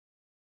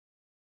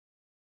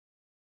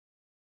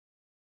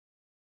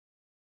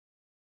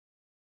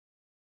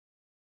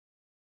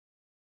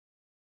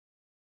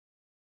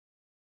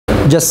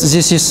Just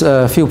this is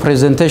a few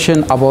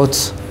presentation about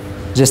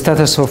the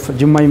status of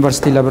Jimma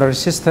University library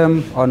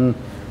system on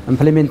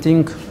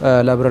implementing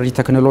library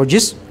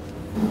technologies.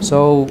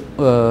 So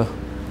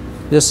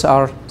these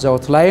are the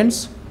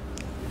outlines.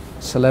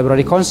 So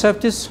library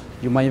concepts,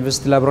 Jimma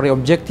University library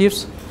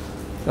objectives,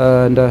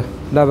 and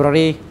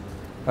library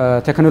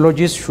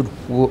technologies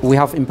we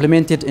have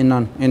implemented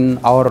in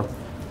our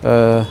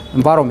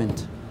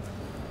environment.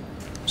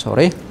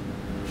 Sorry.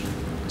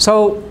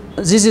 So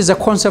this is the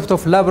concept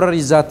of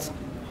libraries, that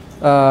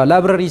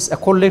library is a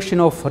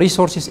collection of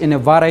resources in a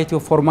variety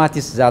of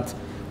formats that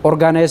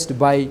organized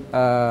by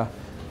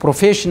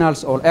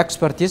professionals or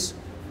expertise,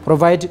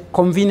 provide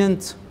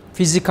convenient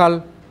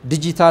physical,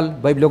 digital,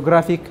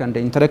 bibliographic, and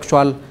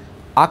intellectual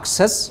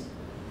access.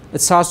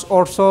 It has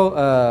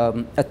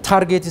also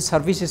targeted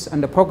services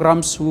and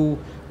programs who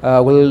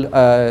will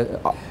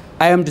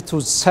aimed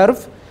to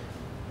serve,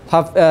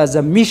 have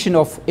the mission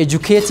of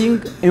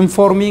educating,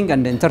 informing,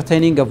 and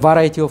entertaining a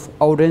variety of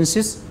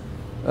audiences,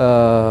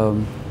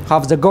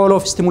 have the goal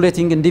of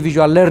stimulating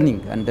individual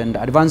learning and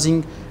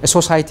advancing a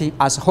society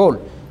as a whole.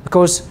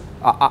 Because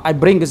I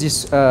bring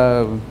this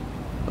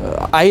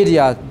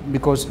idea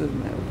because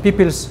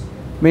people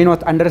may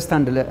not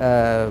understand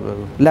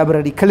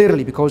library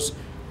clearly, because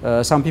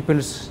some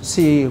people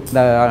see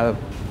the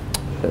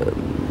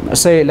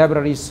say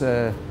libraries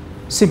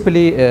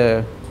simply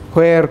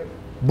where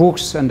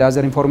books and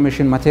other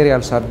information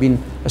materials have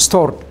been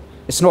stored.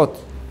 It's not,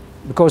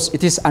 because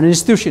it is an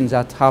institution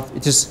that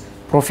it is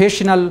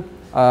professional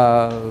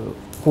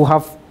who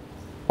have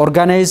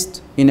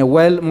organized in a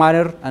well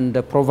manner and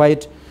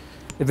provide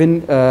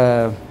even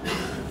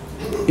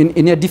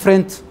in a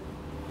different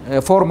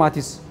format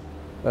is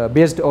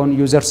based on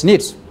users'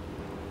 needs.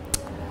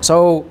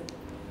 So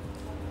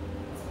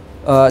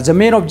the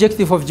main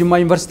objective of Jimma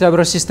University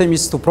Library System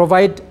is to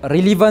provide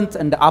relevant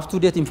and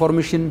up-to-date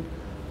information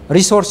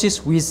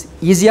resources with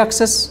easy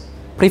access,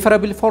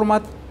 preferable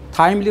format,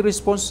 timely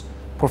response,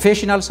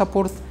 professional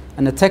support,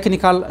 and a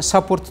technical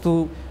support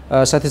to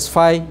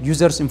satisfy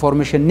users'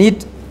 information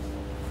need.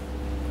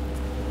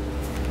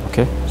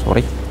 Okay,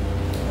 sorry.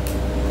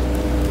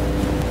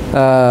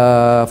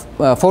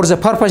 For the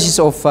purposes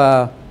of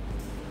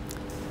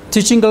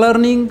teaching,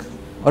 learning,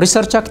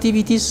 research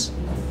activities,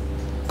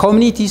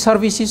 community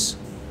services,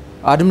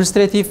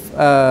 administrative,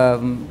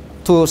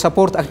 to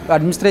support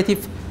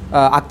administrative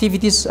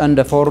activities,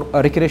 and for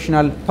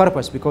recreational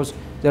purpose, because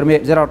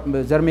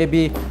there may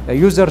be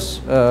users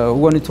who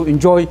want to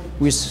enjoy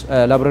with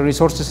library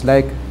resources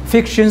like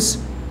fictions.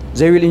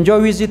 They will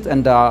enjoy with it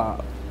and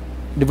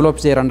develop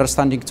their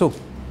understanding too.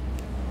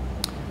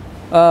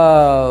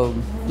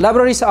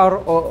 Libraries are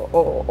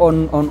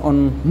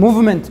on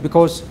movement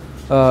because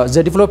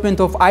the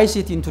development of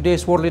ICT in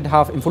today's world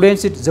have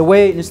influenced the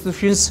way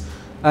institutions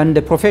and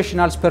the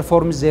professionals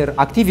perform their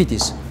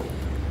activities.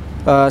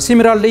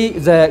 Similarly,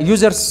 the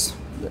users'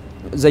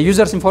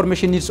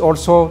 information needs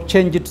also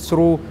changed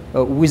through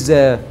with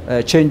the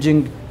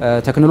changing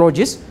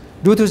technologies.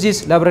 Due to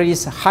this, library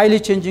is highly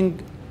changing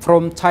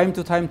from time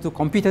to time to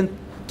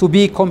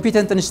be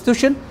competent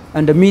institution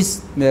and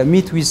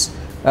meet with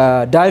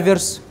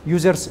diverse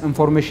users'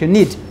 information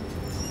need.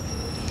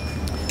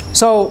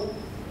 So,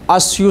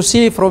 as you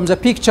see from the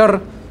picture,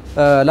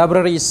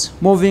 library is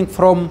moving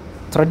from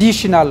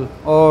traditional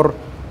or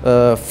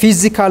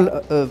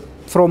physical,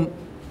 from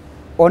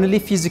only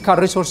physical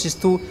resources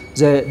to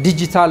the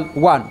digital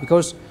one,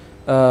 because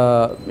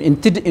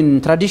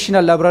in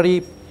traditional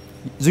library,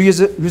 the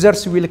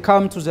users will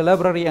come to the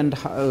library and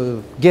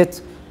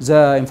get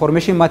the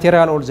information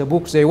material or the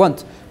books they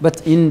want.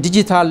 But in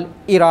digital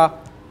era,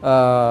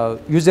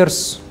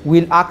 users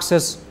will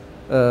access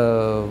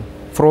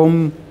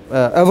from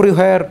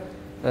everywhere.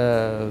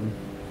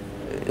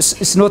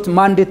 It's not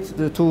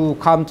mandated to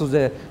come to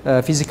the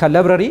physical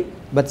library,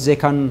 but they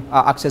can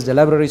access the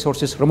library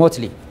resources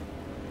remotely.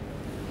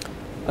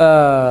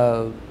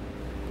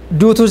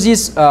 Due to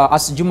this,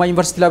 as Jimma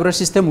University Library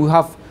System, we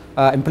have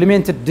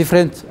implemented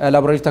different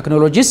library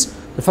technologies.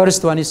 The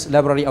first one is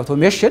library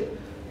automation.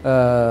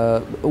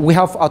 We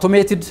have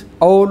automated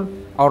all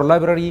our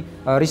library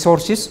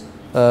resources.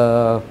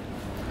 As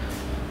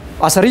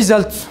a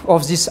result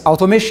of this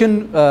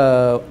automation,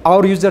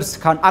 our users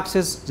can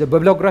access the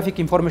bibliographic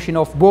information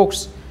of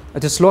books,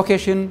 its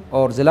location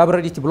or the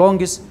library it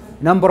belongs,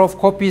 number of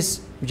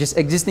copies which is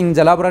existing in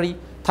the library,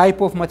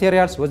 type of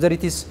materials, whether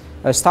it is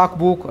a stock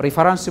book,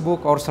 reference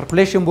book, or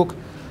circulation book,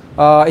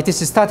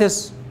 its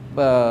status,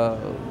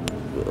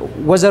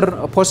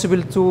 whether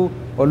possible to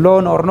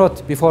loan or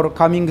not before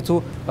coming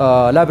to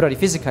library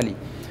physically.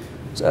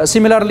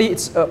 Similarly,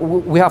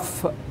 we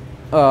have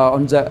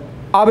on the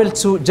able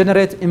to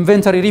generate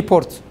inventory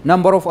report,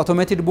 number of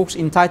automated books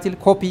in title,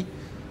 copy,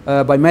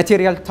 by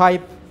material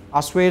type,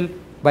 as well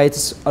by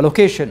its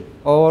allocation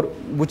or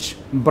which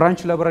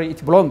branch library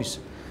it belongs.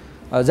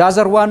 The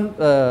other one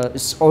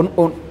is on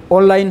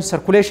online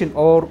circulation,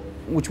 or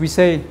which we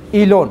say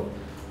e-loan.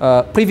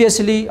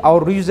 Previously,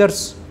 our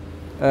users,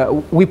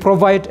 we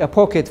provide a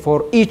pocket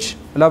for each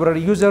library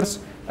users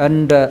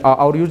and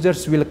our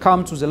users will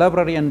come to the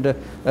library and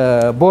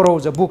borrow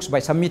the books by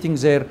submitting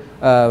their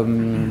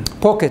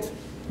pocket.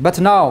 But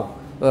now,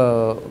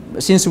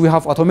 since we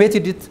have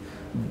automated it,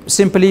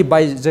 simply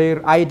by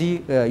their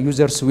ID,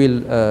 users will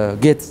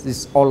get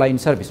this online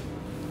service.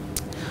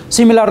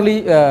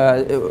 Similarly,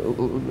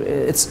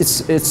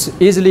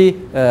 it's easily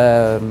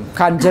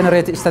can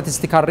generate a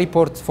statistical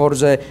report for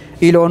the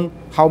e-loan,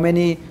 how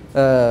many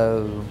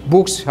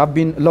books have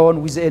been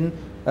loaned within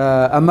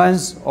a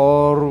month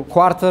or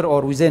quarter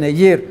or within a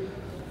year.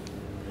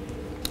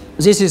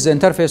 This is the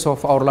interface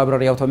of our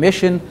library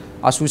automation.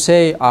 As we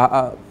say,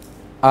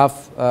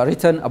 I've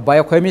written a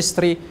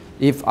biochemistry.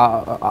 If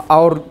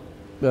our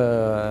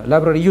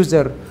library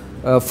user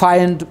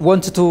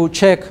wanted to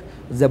check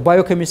the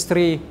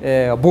biochemistry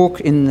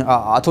book in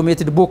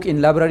automated book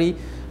in library,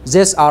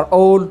 these are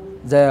all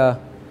the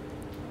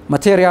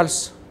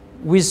materials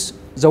with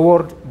the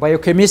word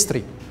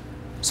biochemistry.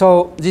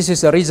 So this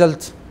is a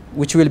result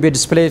which will be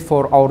displayed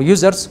for our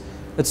users.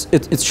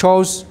 It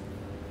shows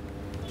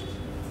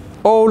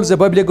all the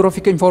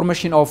bibliographic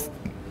information of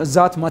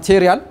that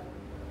material,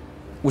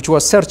 which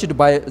was searched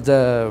by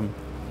the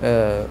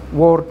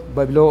word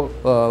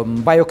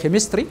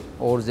biochemistry,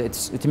 or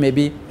it may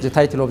be the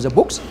title of the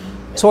books.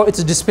 So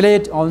it's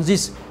displayed on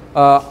this.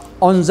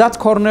 On that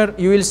corner,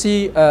 you will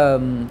see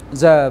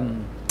the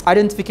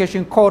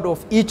identification code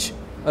of each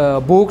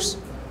books.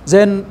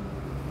 Then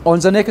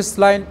on the next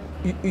line,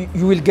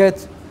 you will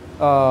get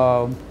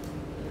on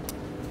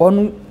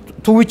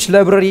to which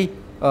library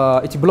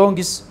it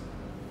belongs.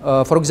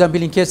 For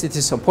example, in case it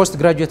is a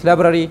postgraduate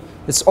library,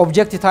 its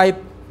object type,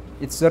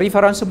 it's the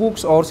reference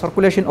books or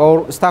circulation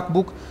or stock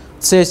book.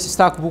 It says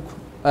stock book,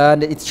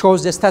 and it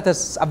shows the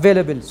status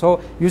available.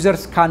 So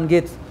users can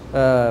get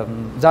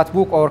that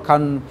book or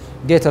can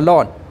get a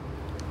loan.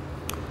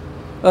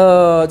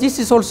 This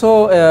is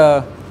also,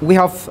 we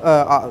have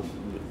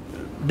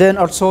then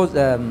also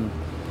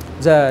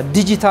the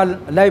digital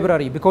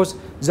library, because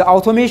the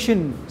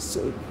automation,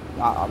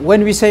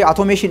 when we say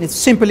automation, it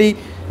simply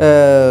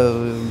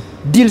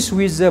deals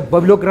with the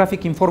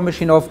bibliographic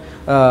information of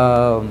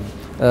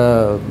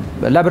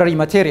library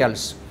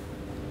materials.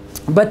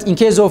 But in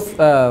case of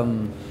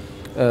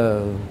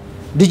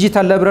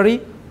digital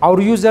library, our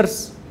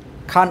users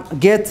can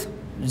get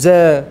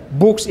the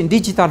books in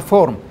digital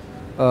form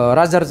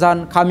rather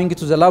than coming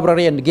to the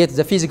library and get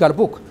the physical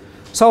book.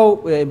 So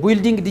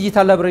building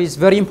digital library is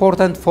very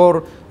important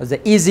for the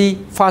easy,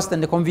 fast,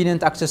 and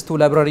convenient access to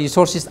library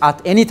resources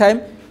at any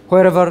time,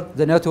 wherever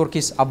the network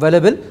is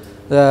available,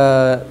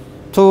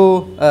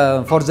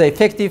 for the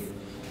effective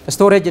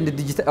storage and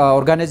the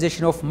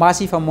organization of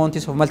massive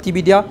amounts of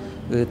multimedia,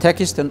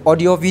 text and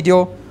audio,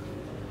 video,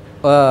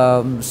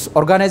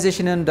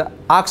 organization and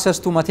access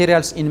to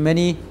materials in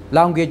many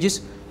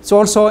languages. It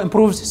also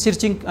improves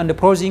searching and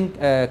browsing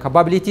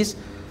capabilities.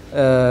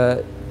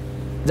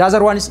 The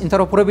other one is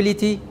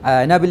interoperability,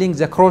 enabling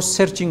the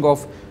cross-searching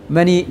of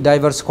many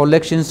diverse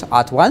collections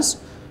at once.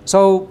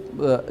 So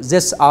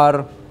these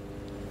are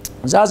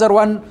the other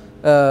one.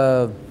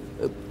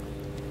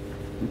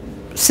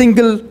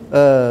 Single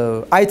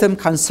item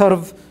can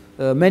serve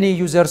many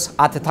users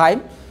at a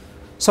time.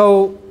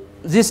 So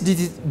this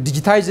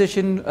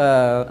digitization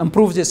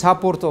improves the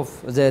support of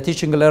the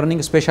teaching and learning,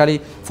 especially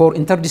for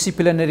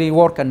interdisciplinary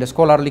work and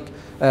scholarly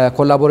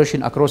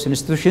collaboration across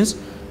institutions.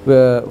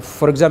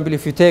 For example,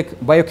 if you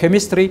take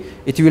biochemistry,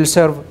 it will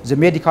serve the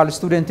medical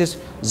students,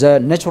 the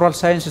natural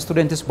science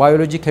students,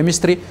 biology,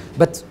 chemistry,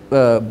 but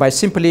by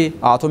simply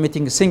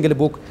automating a single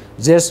book,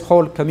 this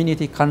whole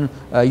community can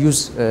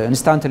use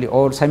instantly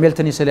or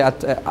simultaneously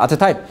at a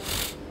time.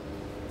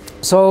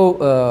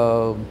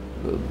 So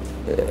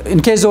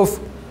in case of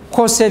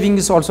cost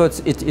savings, also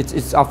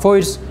it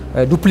avoids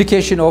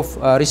duplication of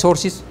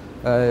resources,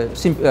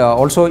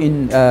 also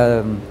in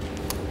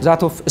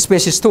that of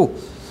spaces too.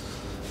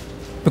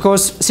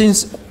 Because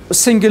since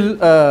single,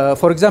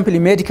 for example,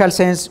 in medical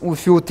science,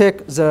 if you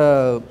take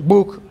the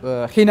book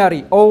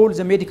Hinari, all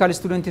the medical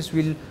students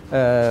will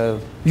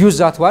use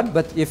that one.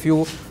 But if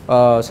you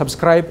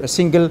subscribe a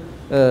single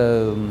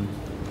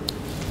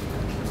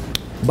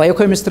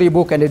biochemistry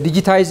book and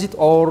digitize it,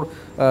 or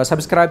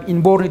subscribe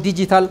inborn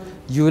digital,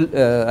 you will,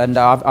 and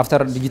after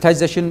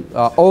digitization,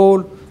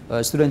 all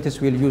students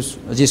will use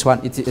this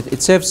one.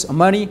 It saves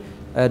money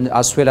and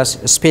as well as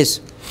space.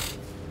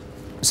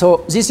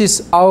 So this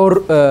is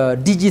our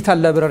digital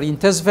library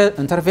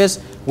interface.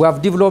 We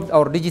have developed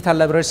our digital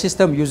library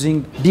system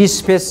using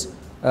DSpace,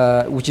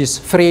 which is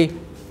free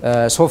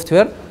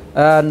software,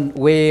 and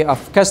we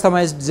have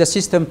customized the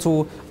system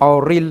to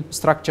our real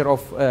structure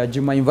of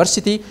Jimma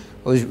University,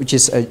 which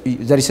is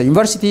there is a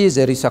university,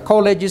 there is a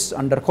colleges.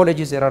 Under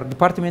colleges there are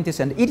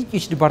departments, and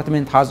each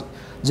department has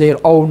their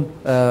own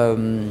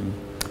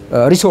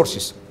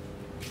resources.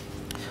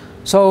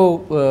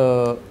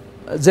 So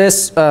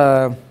this.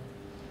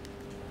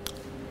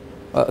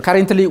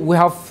 Currently, we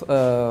have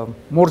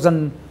more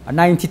than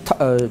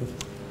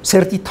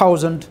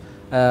 30,000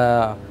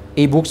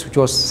 e-books, which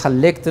was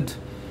selected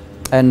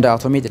and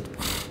automated.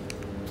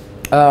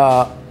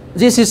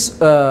 This is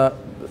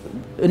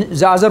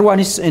the other one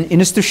is an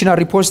institutional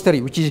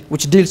repository,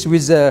 which deals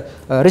with the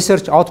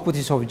research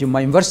outputs of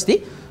Jimma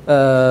University.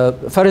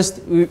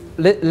 First,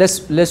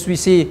 let's we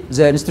see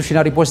the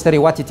institutional repository,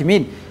 what it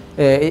means.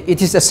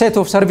 It is a set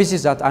of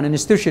services that an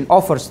institution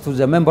offers to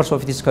the members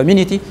of its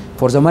community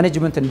for the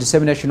management and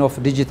dissemination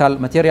of digital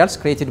materials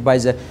created by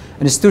the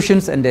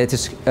institutions and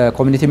its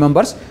community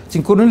members. It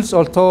includes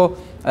also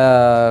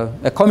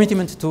a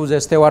commitment to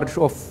the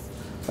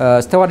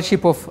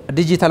stewardship of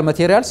digital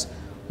materials,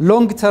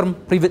 long-term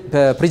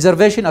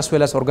preservation, as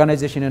well as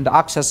organization and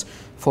access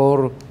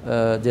for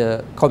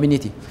the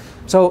community.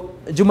 So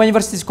Jimma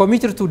University is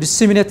committed to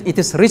disseminate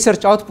its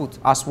research output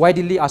as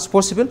widely as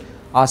possible,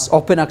 as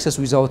open access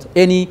without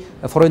any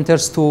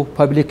frontiers to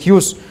public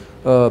use,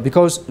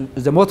 because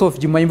the motto of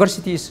Jimma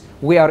University is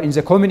we are in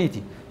the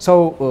community.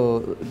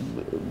 So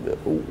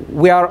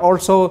we are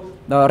also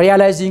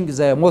realizing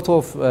the motto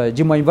of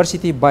Jimma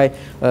University by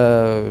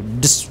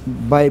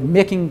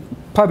making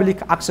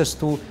public access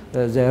to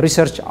the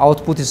research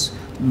outputs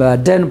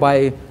done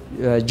by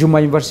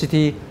Jimma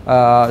University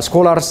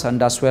scholars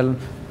and as well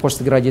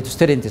postgraduate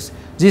students.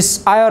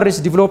 This IR is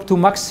developed to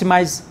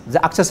maximize the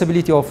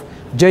accessibility of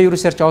JU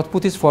research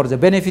outputs for the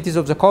benefits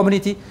of the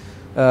community,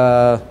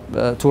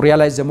 to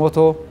realize the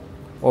motto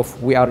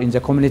of we are in the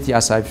community,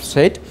 as I've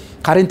said.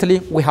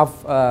 Currently, we have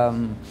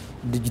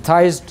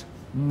digitized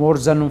more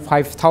than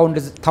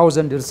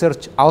 5,000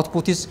 research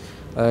outputs,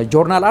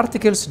 journal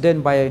articles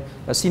done by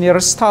senior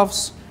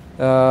staffs,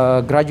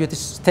 graduate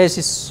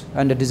thesis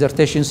and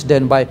dissertations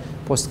done by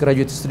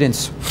postgraduate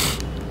students.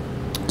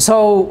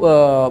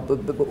 So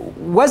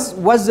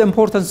what's the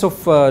importance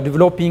of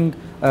developing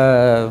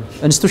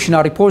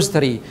institutional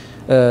repository?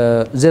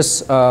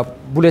 This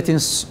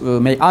bulletins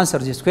may answer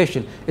this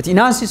question. It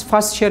enhances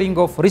fast sharing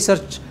of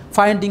research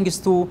findings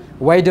to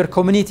wider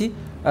community.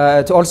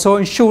 It also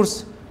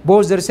ensures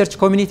both the research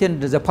community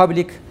and the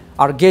public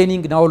are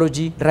gaining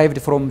knowledge derived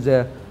from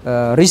the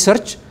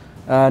research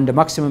and the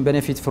maximum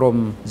benefit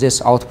from this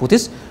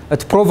outputs.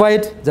 It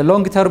provides the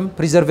long-term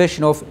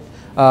preservation of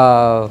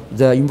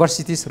the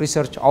university's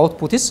research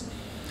outputs.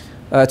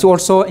 To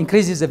also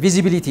increase the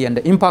visibility and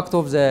the impact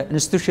of the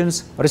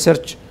institution's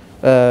research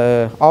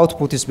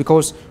outputs,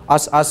 because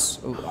as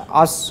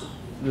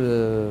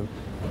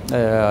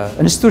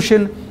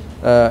institution,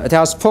 it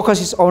has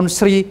focuses on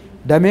 3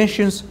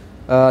 dimensions: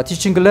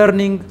 teaching,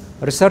 learning,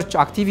 research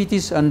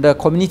activities, and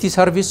community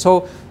service.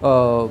 So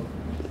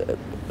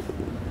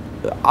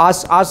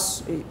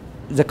as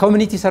the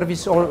community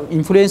service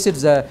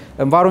influences the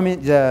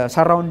environment, the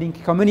surrounding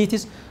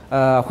communities,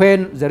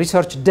 when the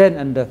research done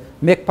and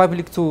make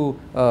public to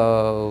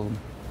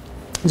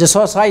the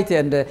society,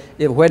 and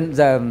when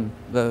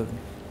the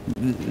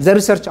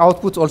research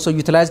output also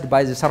utilized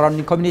by the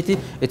surrounding community,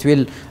 it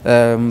will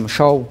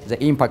show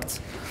the impact.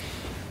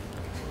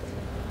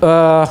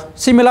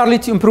 Similarly,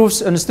 it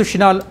improves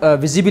institutional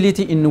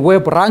visibility in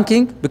web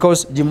ranking,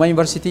 because Jimma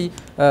University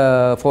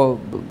for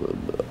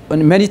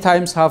many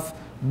times have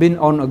been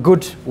on a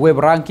good web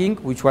ranking,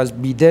 which was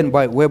be done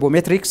by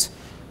Webometrics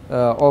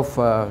of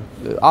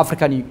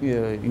African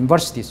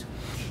universities.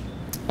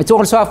 It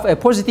also have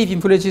positive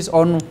influences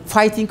on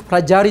fighting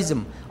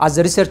plagiarism, as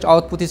the research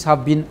outputs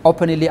have been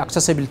openly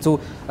accessible to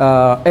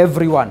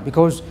everyone,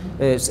 because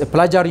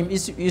plagiarism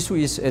issue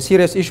is a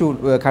serious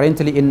issue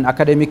currently in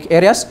academic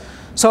areas.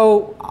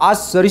 So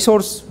as the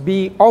resource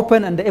be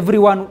open and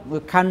everyone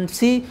can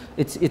see,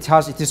 it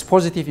has its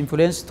positive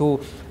influence to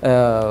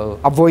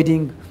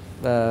avoiding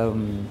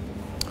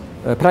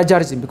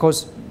plagiarism,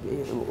 because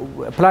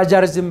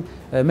plagiarism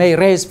may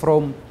raise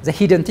from the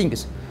hidden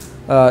things.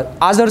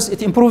 Others,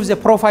 it improves the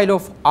profile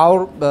of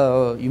our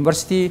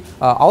university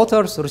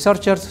authors,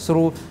 researchers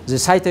through the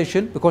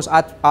citation, because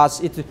as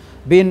it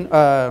been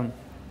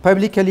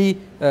publicly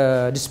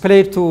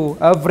displayed to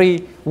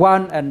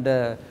everyone,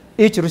 and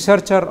each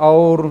researcher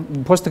or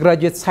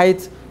postgraduate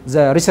cite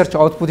the research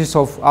outputs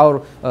of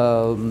our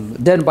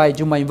done by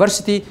Jimma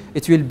University,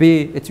 it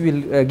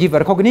will give a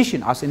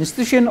recognition as an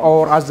institution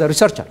or as a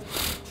researcher.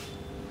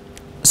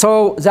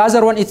 So the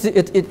other one,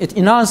 it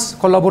enhances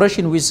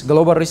collaboration with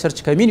global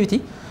research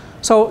community.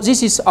 So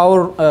this is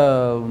our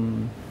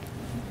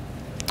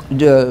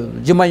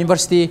Jimma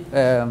University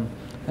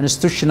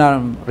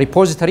institutional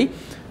repository.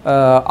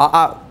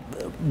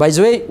 By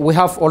the way, we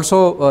have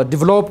also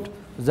developed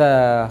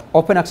the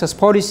open access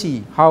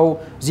policy, how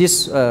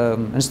this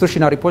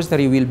institutional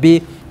repository will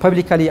be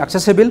publicly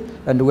accessible,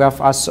 and we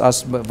have, as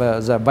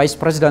the Vice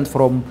President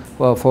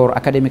for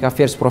Academic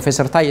Affairs,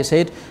 Professor Taye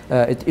said,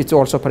 it's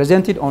also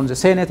presented on the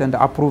Senate and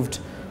approved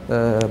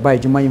by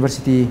Jimma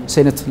University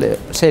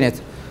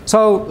Senate.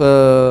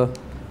 So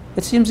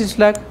it seems it's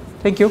like,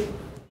 thank you.